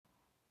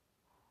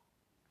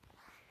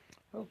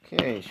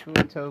Okay, Shua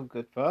Tov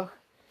Gutbach.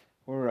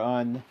 We're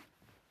on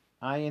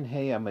Ayin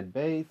Hey Amud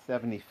Bey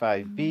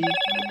 75b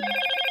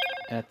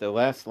at the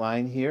last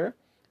line here,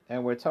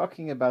 and we're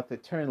talking about the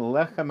term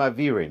Lechem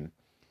Avirim,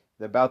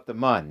 about the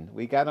man.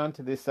 We got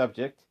onto this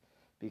subject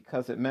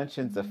because it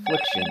mentions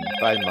affliction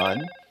by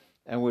man,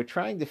 and we're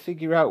trying to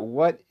figure out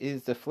what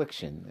is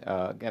affliction.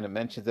 Again, it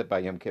mentions it by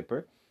Yom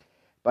Kippur.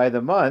 By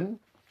the man,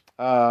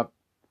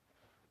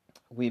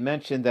 we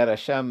mentioned that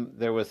Hashem,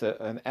 there was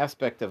an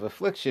aspect of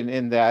affliction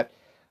in that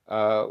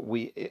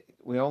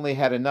we only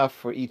had enough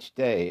for each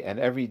day, and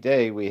every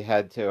day we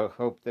had to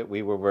hope that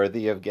we were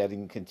worthy of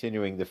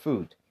continuing the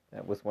food.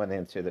 That was one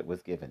answer that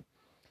was given.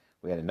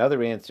 We had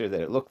another answer that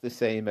it looked the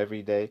same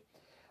every day.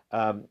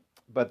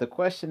 But the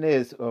question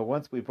is,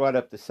 once we brought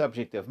up the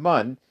subject of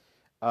man,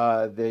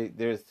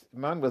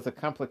 man was a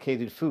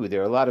complicated food.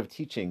 There are a lot of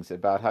teachings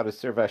about how to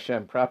serve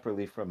Hashem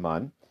properly from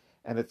man,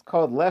 and it's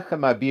called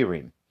lechem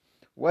abirim.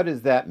 What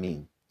does that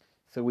mean?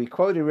 So we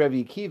quoted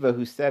Rabbi Akiva,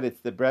 who said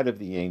it's the bread of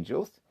the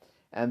angels,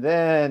 and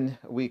then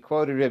we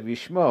quoted Rabbi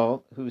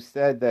Shmuel, who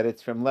said that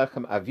it's from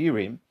lechem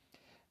avirim.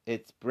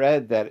 It's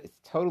bread that is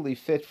totally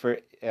fit for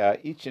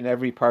each and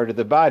every part of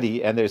the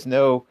body, and there's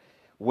no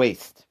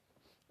waste.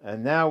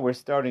 And now we're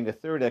starting a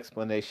third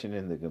explanation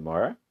in the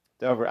Gemara.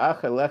 Davar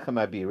acha lechem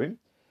abirim.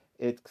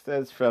 It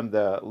says from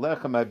the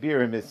lechem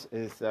abirim is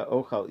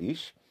ochal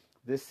ish.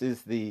 This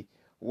is the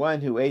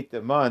one who ate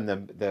the man.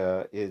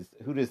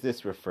 Who does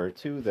this refer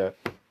to?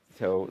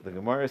 So the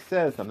Gemara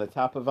says on the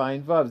top of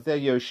Ayin Vav,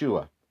 Zeh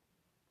Yoshua.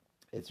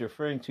 It's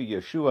referring to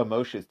Yoshua,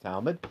 Moshe's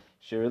Talmud.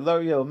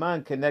 Shirilo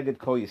Yilman Keneged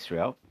Kol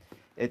Yisrael.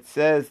 It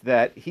says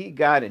that he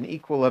got an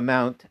equal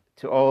amount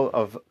to all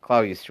of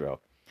Klal Yisrael.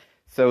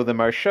 So the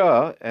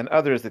Marsha and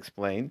others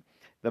explain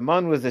the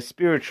man was a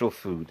spiritual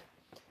food,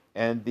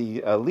 and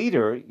the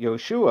leader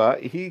Yoshua,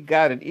 he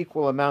got an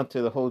equal amount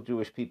to the whole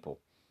Jewish people.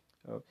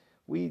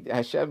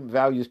 Hashem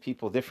values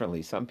people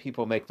differently. Some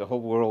people make the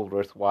whole world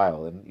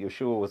worthwhile, and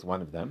Yeshua was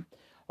one of them.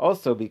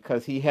 Also,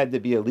 because he had to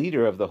be a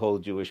leader of the whole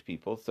Jewish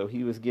people, so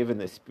he was given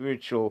the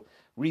spiritual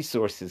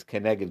resources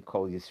Keneged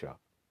Kol Yisrael.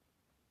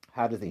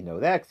 How does he know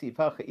that?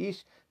 Yeshua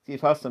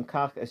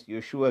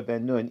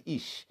ben Nun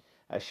ish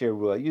asher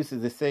ruah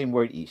uses the same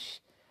word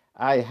ish.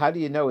 How do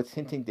you know it's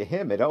hinting to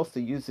him? It also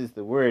uses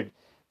the word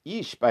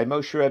ish by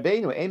Moshe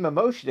Rabbeinu. Ema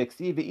Moshe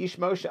d'ksiv ish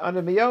Moshe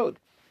ana miyod.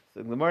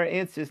 So the Gemara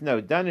answers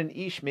no. Dan an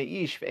ish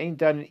me ish ve'ain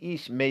dan an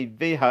ish me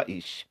veha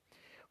ish.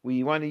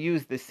 We want to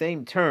use the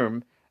same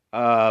term.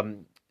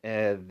 The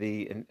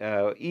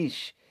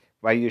ish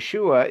by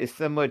Yeshua is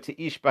similar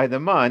to ish by the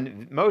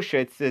man. Moshe,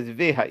 it says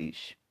veha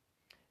ish.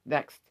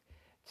 Next,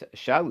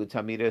 Shalu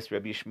Tamidas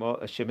Rabbi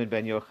Shimon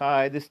ben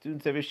Yochai. The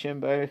students of Shimon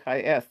ben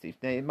Yochai asked, "If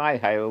they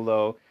my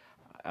lo,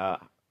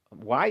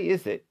 why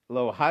is it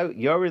lo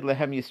yored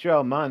lehem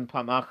Yisrael man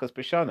pamachas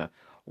b'shana?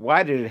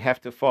 Why did it have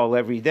to fall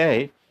every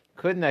day?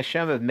 Couldn't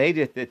Hashem have made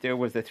it that there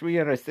was a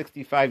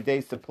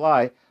 365-day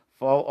supply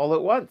fall all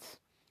at once?"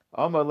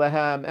 I'll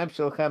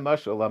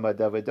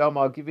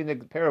give you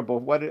an parable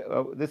of what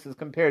this is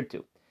compared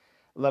to.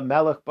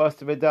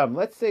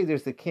 Let's say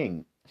there's a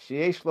king,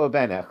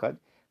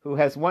 who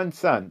has one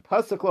son.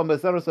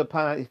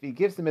 If he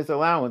gives him his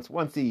allowance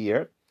once a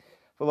year,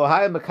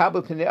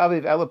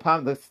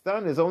 the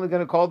son is only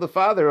going to call the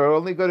father or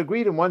only going to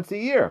greet him once a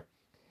year.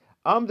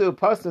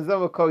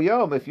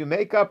 If you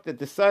make up that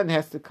the son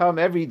has to come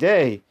every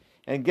day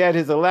and get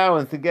his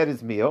allowance and get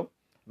his meal,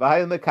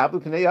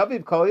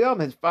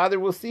 his father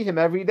will see him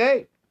every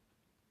day.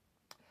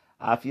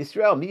 If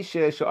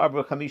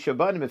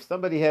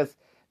somebody has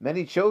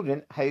many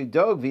children,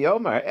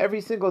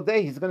 every single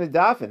day he's going to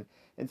daven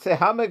and say,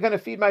 how am I going to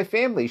feed my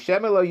family?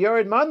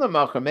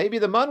 Maybe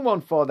the man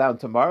won't fall down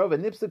tomorrow.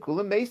 And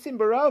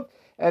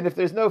if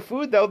there's no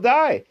food, they'll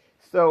die.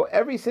 So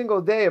every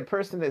single day a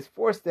person is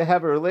forced to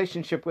have a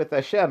relationship with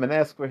Hashem and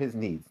ask for his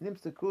needs.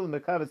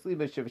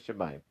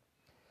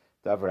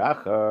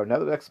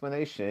 Another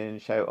explanation,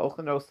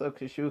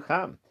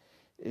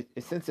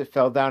 since it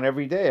fell down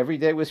every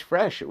day was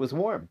fresh, it was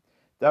warm.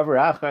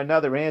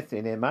 Another answer,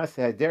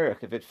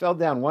 if it fell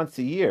down once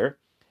a year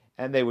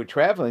and they were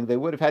traveling, they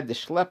would have had to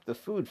schlep the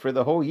food for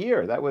the whole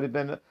year. That would have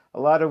been a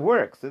lot of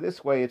work. So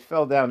this way it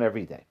fell down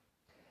every day.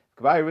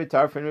 The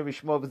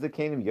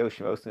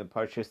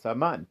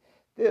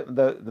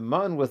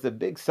man was a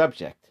big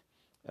subject,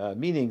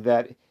 meaning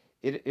that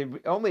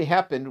it only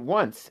happened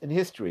once in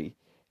history,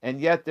 and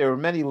yet there are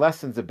many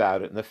lessons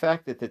about it. And the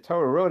fact that the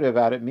Torah wrote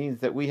about it means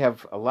that we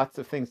have lots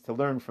of things to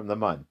learn from the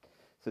man.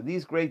 So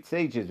these great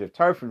sages, Rav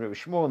Tarfon, Rav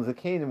Shmuel, and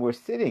Zakanim, were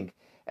sitting,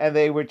 and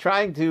they were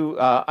trying to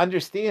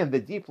understand the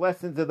deep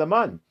lessons of the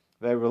man.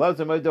 And there was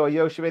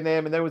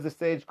a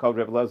sage called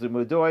Rav Elazar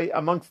Mudoy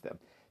amongst them.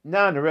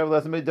 Rav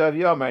Elazar Mudoy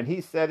Yomar, and he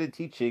said in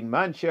teaching,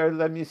 Man Sher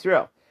Lem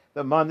Yisrael,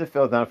 the man that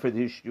fell down for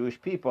the Jewish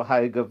people,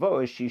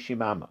 Hayagavo is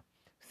Shishimama,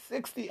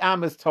 60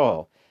 amas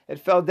tall. It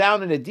fell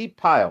down in a deep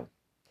pile.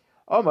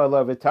 Omar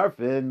Rav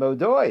Tarfon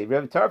Modoy.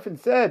 Rav Tarfon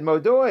said,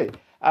 Modoy,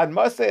 Ad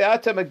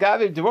Masayata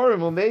Magavi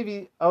Dvorim,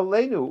 maybe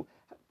Alenu.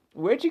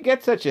 Where'd you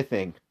get such a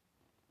thing?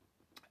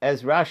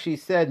 as Rashi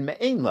said,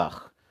 me'ein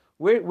lach.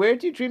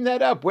 Where'd you dream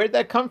that up? Where'd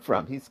that come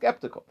from? He's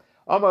skeptical.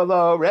 Amar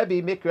lo,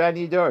 Rebbe Mikra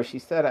Nidor. She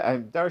said,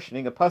 I'm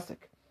darshaning a pasuk.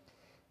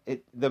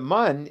 The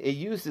man, it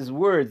uses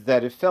words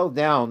that it fell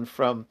down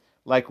from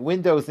like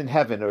windows in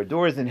heaven or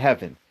doors in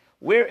heaven.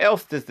 Where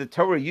else does the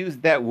Torah use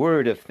that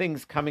word of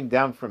things coming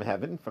down from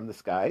heaven, from the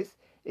skies?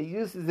 It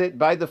uses it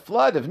by the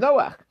flood of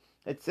Noach.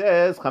 It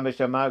says,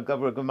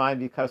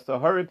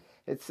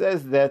 it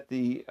says that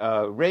the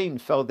rain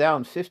fell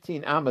down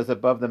 15 amas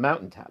above the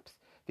mountaintops.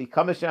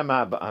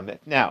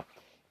 Now,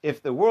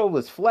 if the world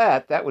was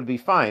flat, that would be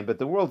fine, but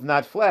the world's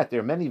not flat. There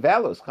are many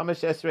valleys. How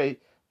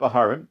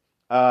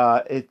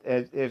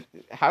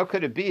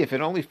could it be if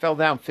it only fell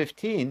down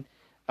 15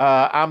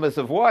 amas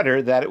of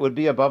water that it would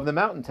be above the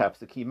mountaintops?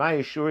 The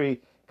Kimaya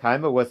Shuri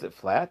Kaima, was it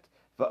flat?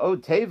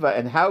 Va'od Teva,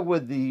 and how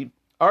would the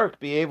ark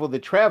be able to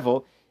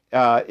travel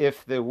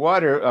if the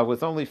water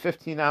was only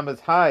 15 amas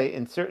high?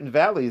 In certain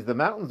valleys, the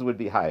mountains would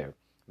be higher.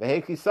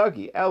 Veheki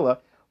Sagi, Ella,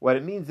 what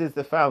it means is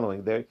the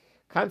following. The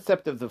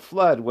concept of the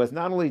flood was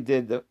not only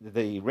did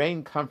the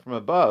rain come from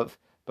above,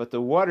 but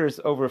the waters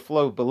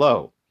overflowed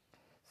below.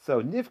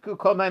 So Nifku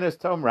Kol Minus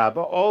Tom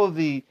Rabba, all of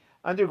the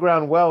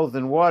underground wells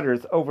and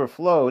waters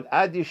overflowed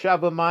Ad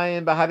Yishaba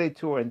Mayim Bahare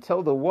Tur,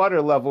 until the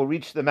water level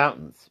reached the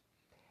mountains.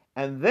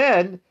 And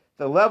then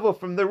the level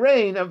from the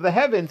rain of the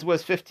heavens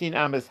was 15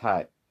 amas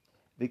high.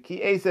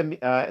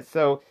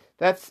 So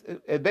that's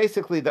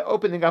basically the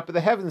opening up of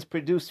the heavens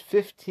produced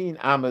 15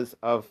 amas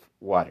of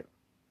water.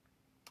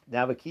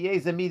 Now the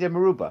Kieza Mida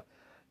Meruba,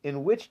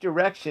 in which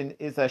direction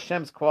is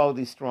Hashem's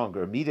quality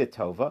stronger? Mida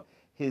Tova,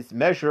 his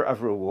measure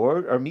of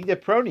reward, or Mida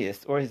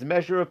Pronius, or his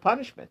measure of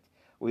punishment?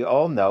 We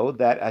all know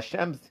that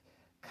Hashem's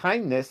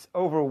kindness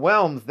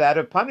overwhelms that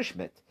of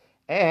punishment,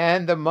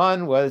 and the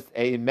man was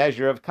a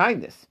measure of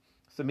kindness.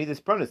 So Midas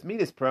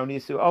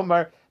Pronius, who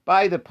Omar,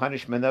 by the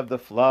punishment of the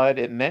flood,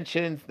 it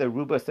mentions the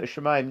Rubas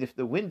Hashemayim, if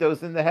the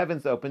windows in the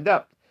heavens opened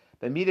up.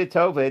 But Mida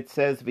Tova, it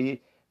says,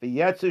 it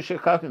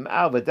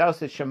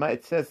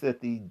says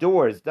that the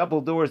doors,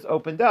 double doors,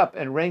 opened up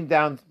and rained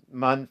down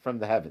man from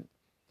the heaven.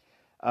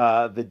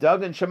 The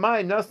Dug and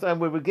Shemayim Nasam,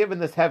 we were given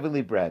this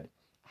heavenly bread.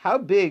 How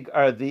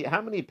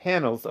many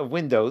panels of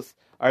windows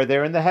are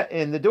there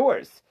in the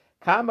doors?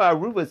 Kama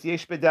arubas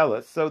yesh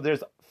bedelas. So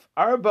there's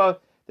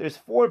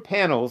 4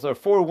 panels or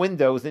 4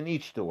 windows in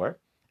each door,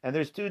 and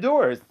there's 2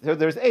 doors, so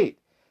there's 8.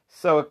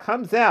 So it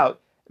comes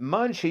out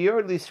man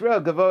sheyor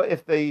l'Yisrael gavo.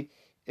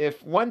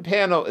 If one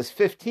panel is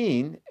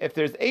 15, if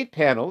there's 8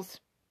 panels,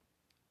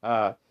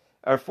 or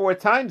 4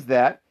 times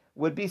that,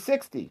 would be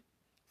 60.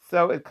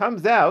 So it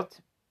comes out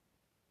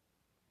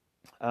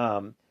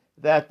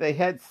that they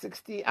had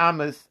 60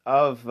 amas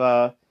of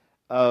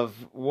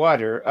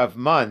water, of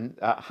man,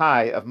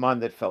 high, of man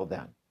that fell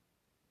down.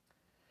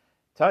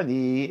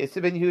 Tani,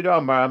 Isabin Yehuda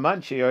Amar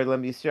Amanchi or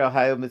Lam Yisrael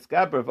Hayel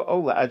Mitzgaber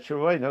V'Ola Ad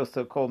Sharoino,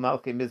 so called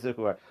Malkei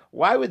Mizrahur.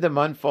 Why would the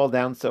man fall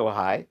down so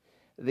high?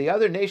 The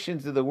other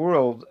nations of the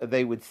world,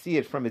 they would see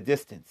it from a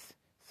distance,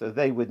 so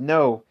they would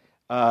know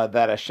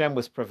that Hashem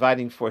was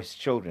providing for his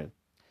children.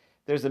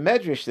 There's a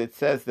medrash that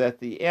says that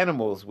the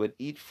animals would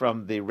eat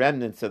from the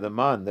remnants of the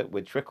man that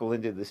would trickle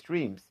into the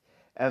streams,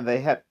 and they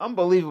had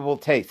unbelievable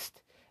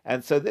taste.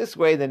 And so this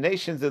way, the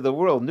nations of the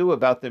world knew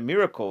about the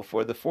miracle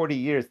for the 40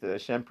 years that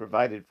Hashem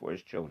provided for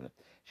his children.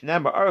 So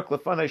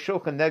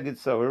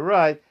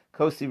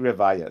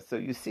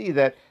you see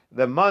that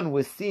the man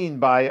was seen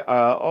by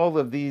all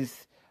of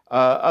these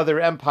other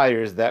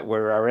empires that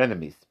were our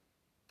enemies.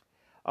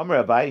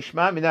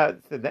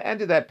 The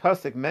end of that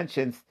pasuk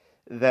mentions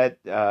that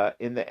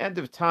in the end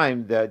of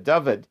time, the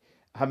David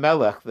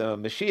Hamelech, the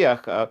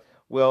Mashiach,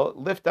 will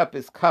lift up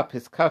his cup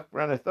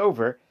runneth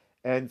over.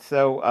 And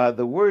so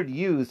the word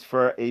used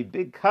for a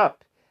big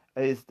cup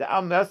is the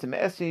Al-Masim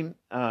Esrim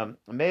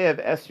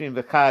Me'ev Esrim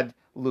V'chad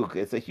Luk.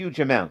 It's a huge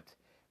amount.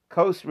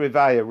 Kos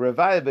Revaya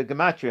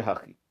Begematria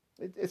Hachi.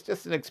 It's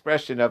just an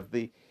expression of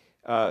the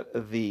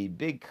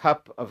big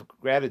cup of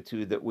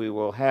gratitude that we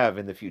will have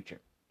in the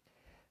future.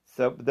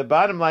 So the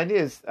bottom line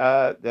is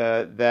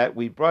that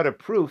we brought a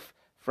proof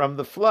from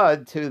the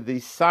flood to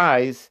the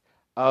size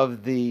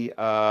of the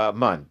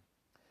man.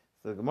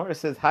 So the Gemara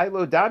says,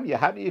 Hailo Damya,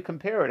 how do you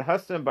compare it?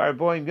 Hasam Bar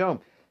Boim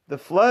Yom. The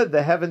flood,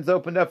 the heavens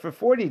opened up for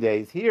 40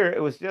 days. Here,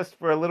 it was just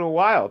for a little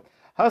while.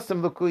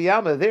 Hasam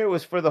Lukuyama, there it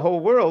was for the whole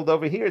world.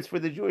 Over here, it's for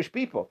the Jewish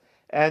people.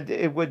 And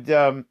it would,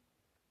 if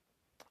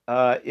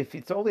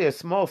it's only a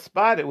small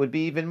spot, it would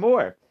be even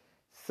more.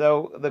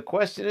 So the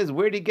question is,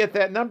 where did he get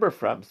that number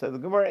from? So the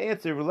Gemara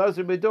answered,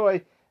 Relazar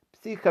Medoy,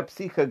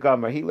 Psika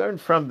Gomer. He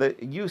learned from the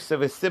use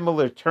of a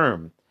similar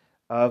term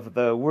of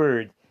the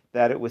word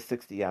that it was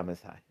 60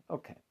 amas high.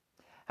 Okay.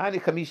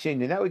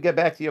 Now we get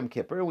back to Yom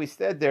Kippur. We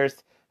said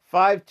there's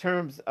 5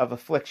 terms of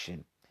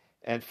affliction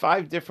and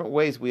 5 different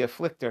ways we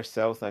afflict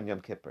ourselves on Yom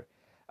Kippur.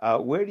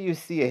 Where do you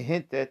see a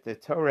hint that the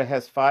Torah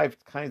has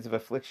 5 kinds of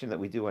affliction that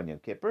we do on Yom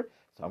Kippur?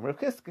 So 5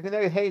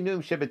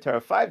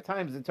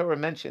 times the Torah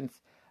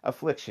mentions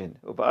affliction.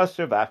 That's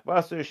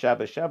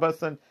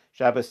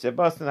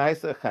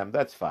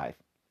 5.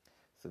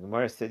 So the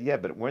Gemara said, yeah,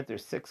 but weren't there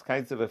 6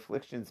 kinds of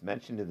afflictions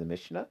mentioned in the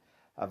Mishnah?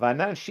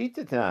 Avanan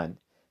shitatan.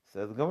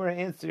 So the Gemara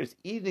answers,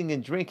 eating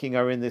and drinking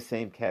are in the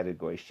same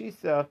category.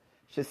 Shisa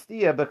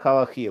shestia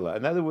b'kalachila.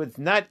 In other words,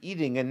 not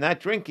eating and not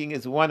drinking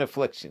is one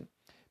affliction.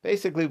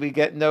 Basically, we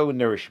get no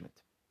nourishment.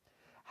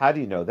 How do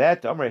you know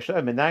that? How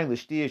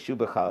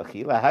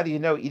do you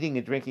know eating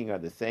and drinking are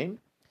the same?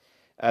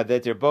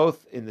 That they're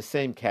both in the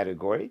same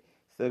category.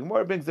 So the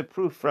Gemara brings a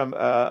proof from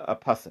a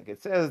pasuk.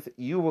 It says,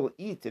 "You will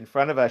eat in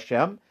front of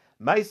Hashem."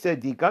 The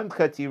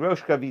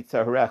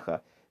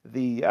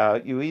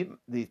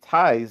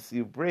tithes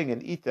you bring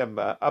and eat them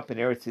up in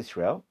Eretz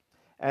Yisrael,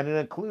 and it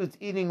includes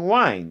eating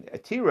wine. A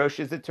tirosh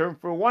is a term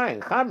for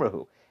wine,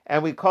 chamrahu,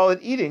 and we call it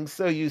eating.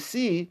 So you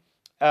see,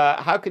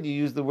 how could you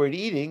use the word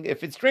eating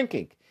if it's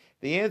drinking?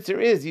 The answer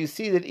is, you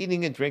see that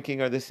eating and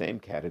drinking are the same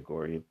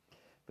category.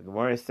 The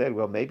Gemara said,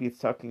 well, maybe it's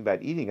talking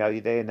about eating al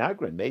yidei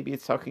nagrin. Maybe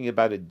it's talking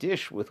about a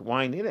dish with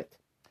wine in it.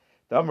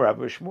 There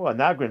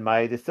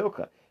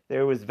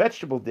was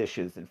vegetable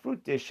dishes and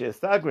fruit dishes.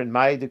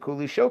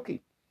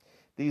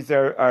 These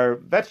are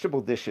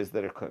vegetable dishes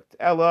that are cooked.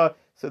 Ella,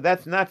 so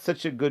that's not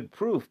such a good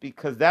proof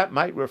because that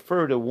might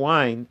refer to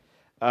wine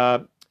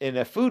in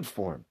a food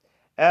form.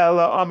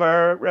 Ella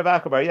Amar Rav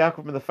Akabar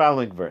Yaakov from the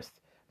following verse.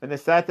 Again,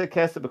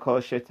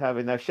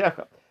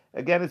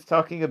 it's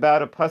talking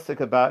about a pasuk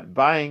about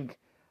buying,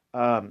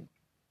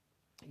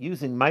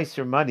 using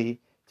Meiser money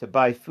to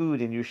buy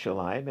food in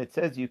Yerushalayim. It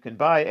says you can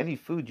buy any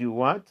food you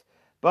want: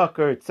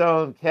 bakar,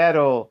 tzon,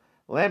 cattle,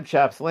 lamb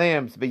chops,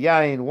 lambs,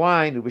 beyayin,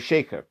 wine,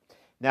 ubeshaker.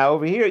 Now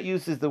over here it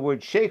uses the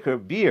word shaker,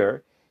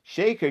 beer.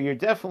 Shaker, you're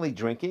definitely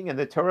drinking, and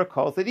the Torah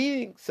calls it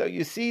eating. So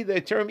you see the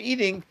term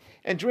eating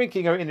and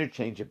drinking are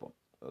interchangeable.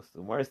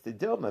 So where's the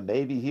Dilma?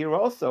 Maybe here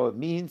also it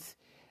means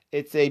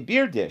it's a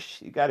beer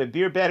dish. You got a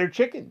beer battered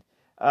chicken.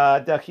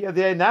 Dachia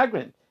de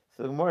nagrin.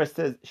 So the Gemara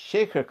says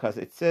shaker because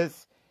it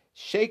says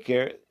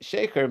shaker.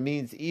 Shaker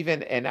means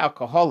even an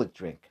alcoholic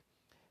drink.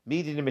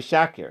 Meat in a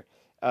meshaker.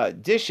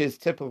 Dishes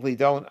typically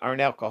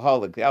aren't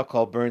alcoholic. The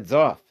alcohol burns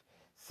off.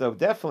 So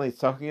definitely it's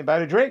talking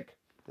about a drink.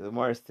 The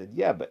Gemara said,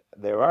 yeah, but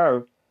there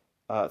are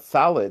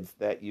solids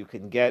that you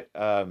can get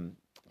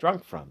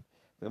drunk from.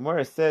 The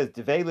Gemara says,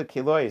 Devela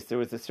kilois, there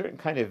was a certain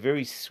kind of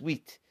very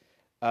sweet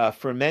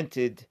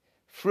fermented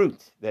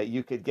fruit that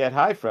you could get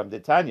high from. The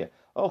Tanya,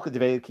 if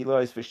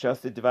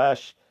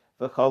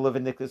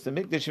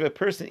a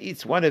person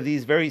eats one of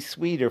these very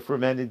sweet or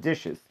fermented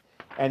dishes,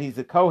 and he's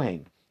a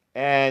Kohen,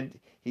 and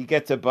he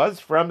gets a buzz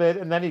from it,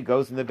 and then he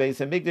goes in the Beis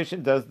Hamikdash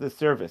and does the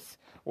service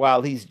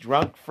while he's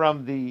drunk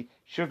from the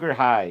sugar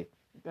high.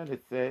 Then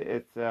it's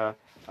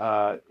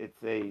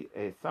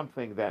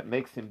something that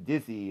makes him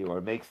dizzy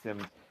or makes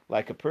him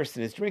like a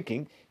person is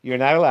drinking. You're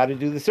not allowed to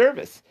do the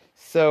service.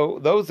 So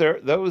those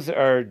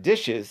are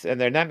dishes,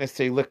 and they're not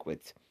necessarily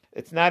liquids.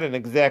 It's not an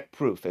exact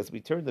proof. As we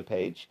turn the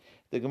page,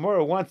 the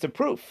Gemara wants a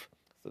proof.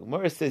 The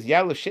Gemara says,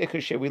 Yalu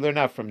Sheker, we learn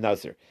out from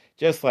Nazir.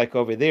 Just like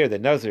over there, the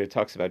Nazir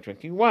talks about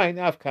drinking wine,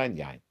 Afkan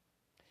Yain.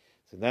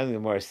 So then the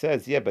Gemara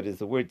says, yeah, but does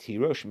the word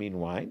tirosh mean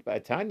wine? By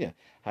Tanya,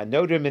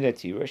 hanoder min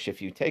tirosh.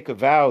 If you take a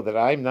vow that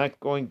I'm not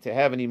going to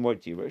have any more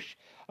tirosh,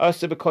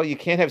 also because you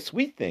can't have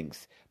sweet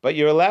things, but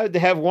you're allowed to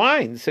have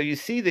wine. So you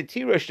see that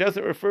tirosh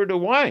doesn't refer to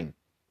wine.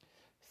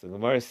 So the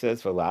Gemara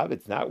says, Valav,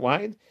 it's not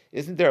wine.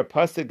 Isn't there a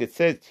pasuk that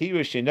says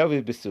tirosh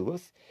inovi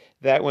besulos,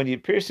 that when a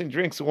person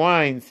drinks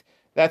wines,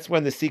 that's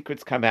when the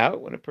secrets come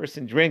out. When a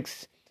person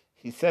drinks,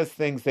 he says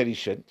things that he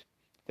shouldn't.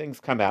 Things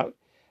come out.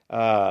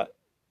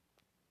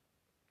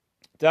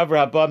 It's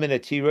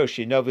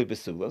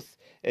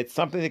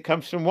something that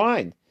comes from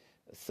wine.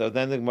 So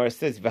then the Gemara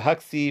says,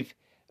 V'haksiv,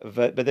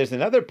 but there's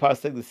another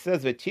pasuk that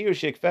says,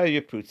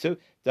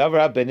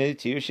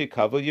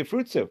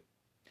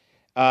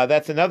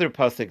 that's another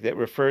pasuk that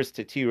refers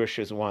to tirush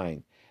as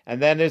wine.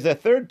 And then there's a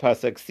third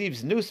pasuk,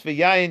 Siv's nus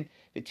v'yayin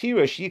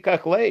v'tirush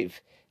yikach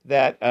leiv,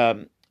 that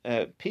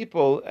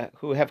people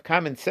who have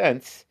common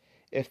sense,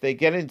 if they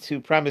get into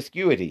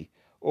promiscuity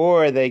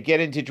or they get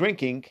into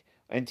drinking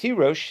and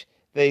tirush,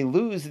 they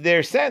lose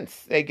their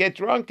sense. They get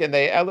drunk and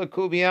they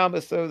elaku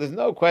b'yama. So there's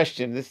no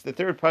question. This is the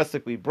third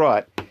pasuk we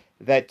brought,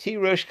 that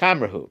tirosh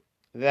kamrahu,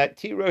 that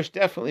tirosh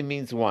definitely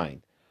means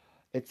wine.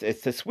 It's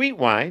a sweet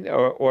wine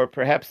or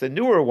perhaps a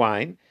newer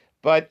wine,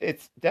 but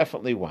it's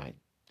definitely wine.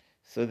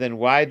 So then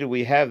why do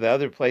we have the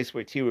other place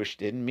where tirosh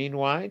didn't mean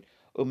wine?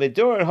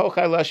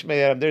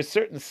 There's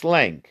certain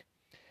slang.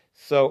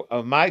 So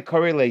my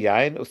kore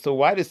leyayin. So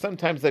why does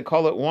sometimes they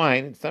call it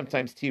wine and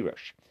sometimes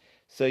tirosh?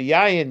 So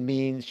yayin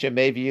means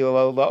shemevi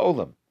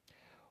la'olam.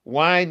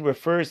 Wine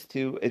refers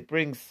to, it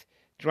brings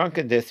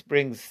drunkenness,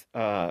 brings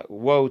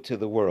woe to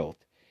the world.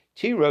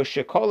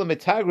 Tirosh shekola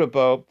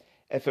mitagrabo,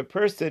 if a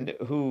person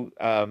who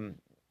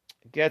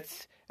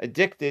gets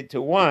addicted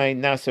to wine,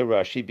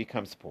 nasarush, he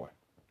becomes poor.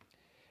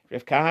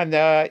 Rav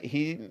Kahana,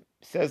 he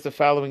says the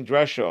following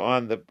drasha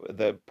on the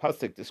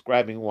pasuk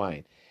describing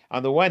wine.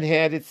 On the one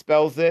hand, it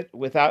spells it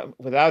without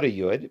a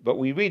yud, but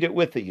we read it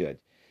with a yud.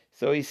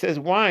 So he says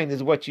wine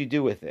is what you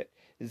do with it.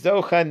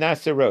 Zocha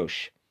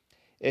nasarosh.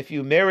 If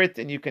you merit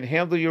and you can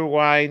handle your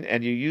wine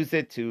and you use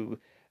it to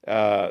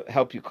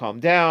help you calm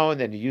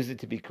down, and you use it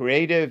to be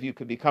creative, you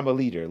could become a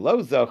leader.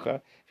 Lo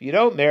zocha, if you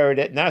don't merit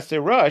it,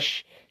 nasa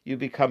rush, you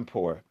become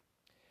poor.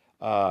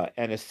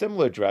 And a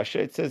similar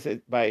drasha,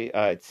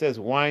 it says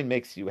wine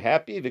makes you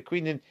happy.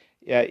 V'krinin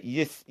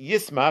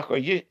yismach or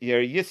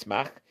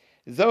yismach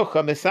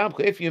zocha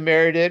mesamcha. If you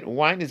merit it,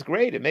 wine is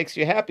great; it makes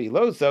you happy.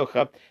 Lo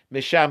zocha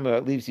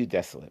mishama leaves you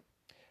desolate.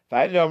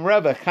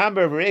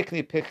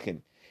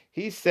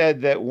 He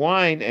said that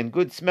wine and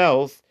good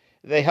smells,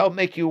 they help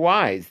make you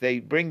wise. They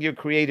bring your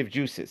creative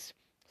juices.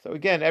 So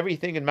again,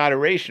 everything in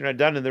moderation or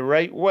done in the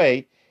right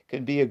way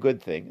can be a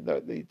good thing.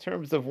 The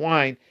terms of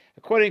wine,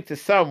 according to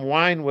some,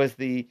 wine was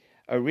the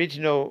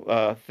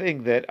original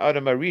thing that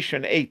Adam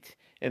HaRishon ate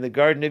in the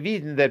Garden of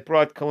Eden that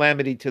brought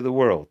calamity to the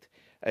world.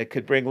 It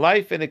could bring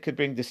life and it could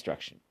bring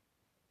destruction.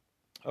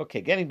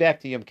 Okay, getting back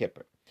to Yom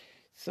Kippur.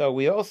 So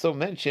we also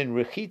mentioned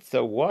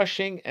rechitza,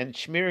 washing and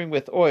smearing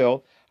with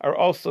oil, are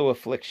also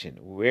affliction.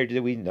 Where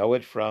do we know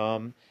it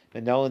from?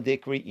 Menel and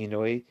Dikri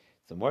Inoi.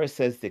 The Gemara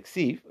says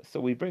Diksiv. So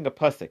we bring a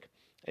pasuk.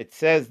 It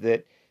says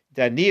that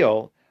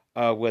Daniel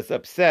was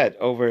upset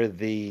over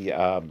the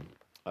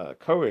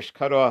Koresh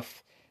cut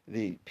off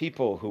the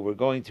people who were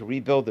going to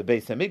rebuild the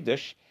Beis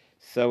Hamikdash.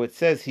 So it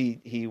says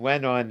he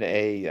went on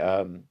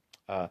a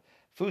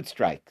food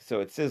strike. So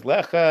it says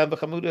lecha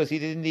v'chamudos, he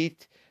didn't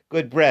eat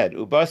good bread.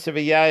 Ubasar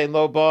v'yayin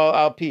lo bal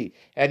alpi,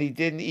 and he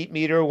didn't eat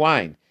meat or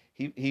wine.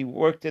 He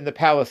worked in the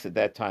palace at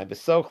that time.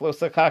 V'soch lo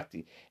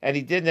sakakti, and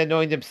he didn't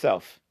anoint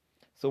himself.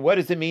 So what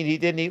does it mean? He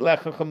didn't eat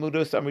lechem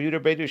chamudos, amar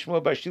Yudah beidu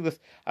shmuel barshilas,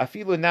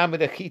 afilu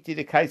namid achiti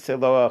dekaisa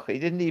loach. He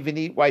didn't even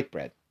eat white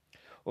bread.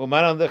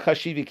 Umanan the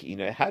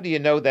chashivik. How do you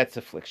know that's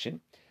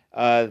affliction?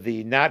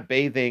 The not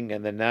bathing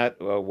and the not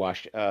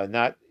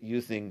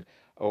using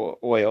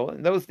oil.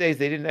 In those days,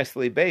 they didn't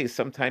necessarily bathe.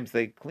 Sometimes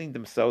they cleaned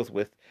themselves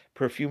with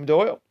perfumed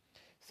oil.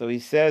 So he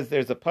says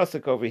there's a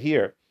pasuk over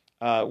here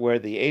where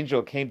the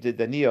angel came to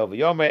Daniel.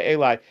 V'yomer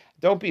Eli,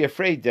 don't be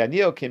afraid,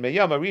 Daniel.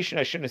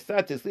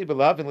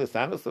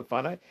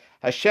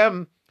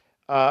 Hashem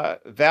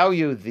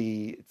valued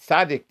the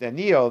tzaddik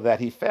Daniel that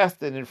he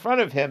fasted in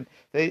front of him.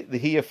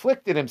 He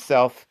afflicted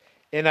himself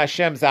in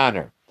Hashem's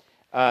honor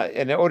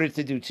in order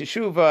to do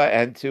teshuvah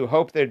and to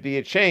hope there'd be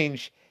a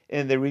change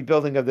in the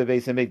rebuilding of the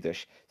Beis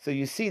Hamikdash. So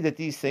you see that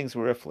these things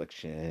were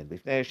affliction.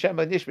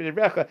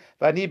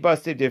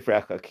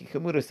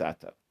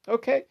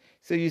 Okay,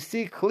 so you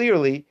see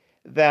clearly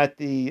that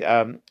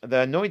the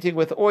anointing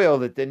with oil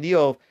that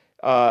Daniel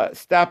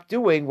stopped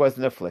doing was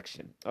an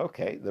affliction.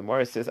 Okay, the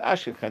Gemara says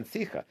Asher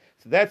Chansicha.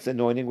 So that's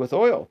anointing with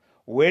oil.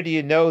 Where do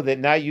you know that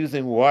not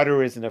using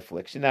water is an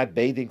affliction, not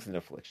bathing is an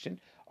affliction?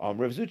 The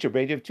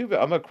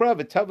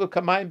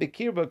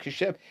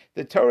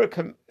Torah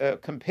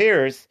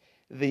compares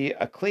the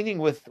cleaning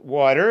with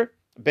water,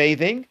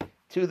 bathing,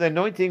 to the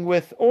anointing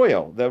with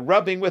oil, the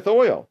rubbing with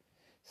oil.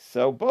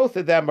 So both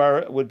of them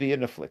would be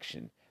an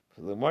affliction.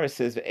 The Gemara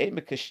says, how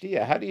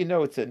do you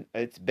know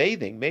it's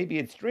bathing? Maybe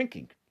it's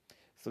drinking.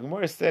 So the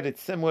Gemara said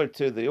it's similar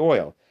to the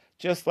oil.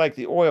 Just like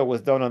the oil was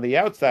done on the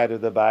outside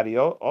of the body,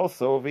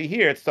 also over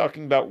here it's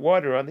talking about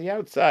water on the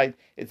outside,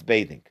 it's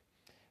bathing.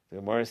 The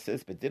Gemara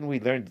says, but didn't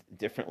we learn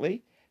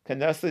differently? How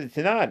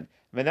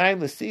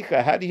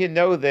do you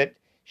know that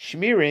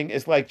smearing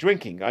is like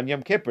drinking on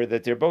Yom Kippur,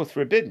 that they're both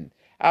forbidden?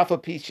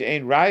 Even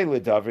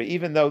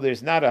though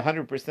there's not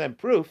 100%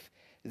 proof,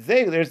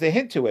 there's a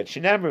hint to it.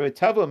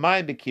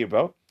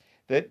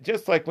 That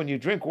just like when you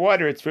drink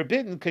water, it's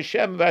forbidden,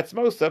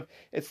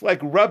 it's like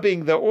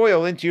rubbing the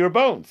oil into your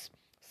bones.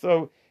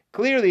 So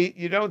clearly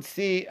you don't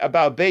see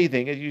about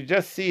bathing, you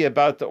just see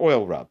about the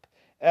oil rub.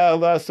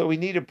 So we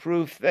need a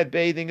proof that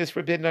bathing is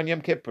forbidden on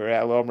Yom Kippur.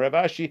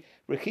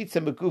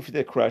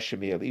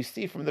 You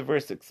see from the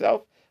verse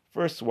itself,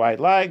 first wide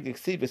line,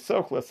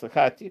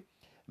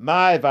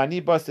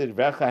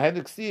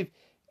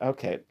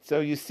 okay, so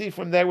you see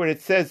from there where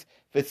it says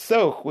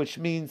v'tzoch, which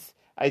means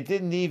I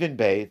didn't even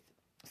bathe.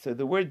 So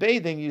the word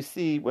bathing, you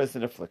see, was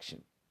an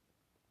affliction.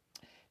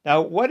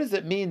 Now, what does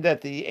it mean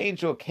that the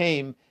angel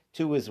came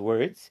to his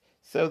words?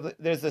 So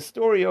there's a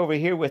story over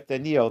here with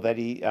Daniel that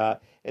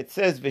it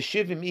says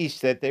v'shivim ish,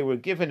 that they were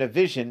given a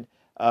vision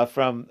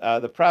from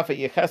the prophet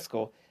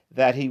Yecheskel,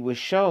 that he was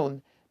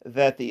shown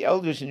that the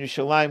elders in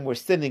Yerushalayim were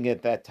sinning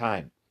at that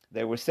time.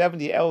 There were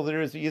 70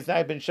 elders,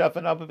 Yizai ben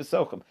Shaphan, Abba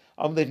Besochim,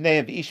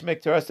 Livneim,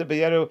 Ishmek Torasa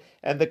Beyeru,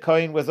 and the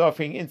Kohen was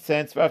offering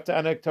incense, Vafta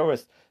Anak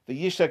Toras,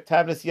 the Yishak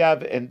Tabnas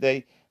Yav,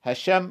 and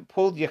Hashem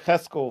pulled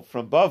Yecheskel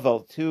from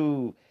Bavel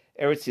to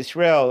Eretz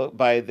Yisrael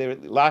by the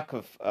lock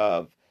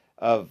of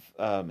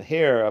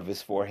hair of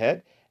his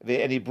forehead,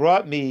 and he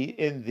brought me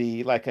in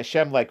like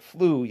Hashem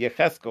flew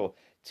Yecheskel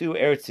to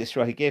Eretz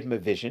Yisrael. He gave him a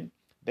vision,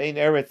 Bein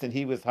Eretz, and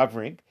he was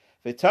hovering.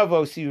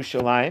 V'tavos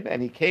Yerushalayim,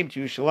 and he came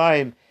to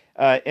Yerushalayim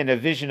in a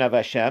vision of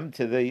Hashem,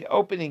 to the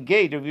opening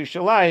gate of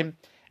Yerushalayim,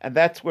 and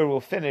that's where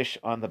we'll finish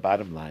on the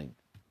bottom line.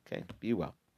 Okay, be well.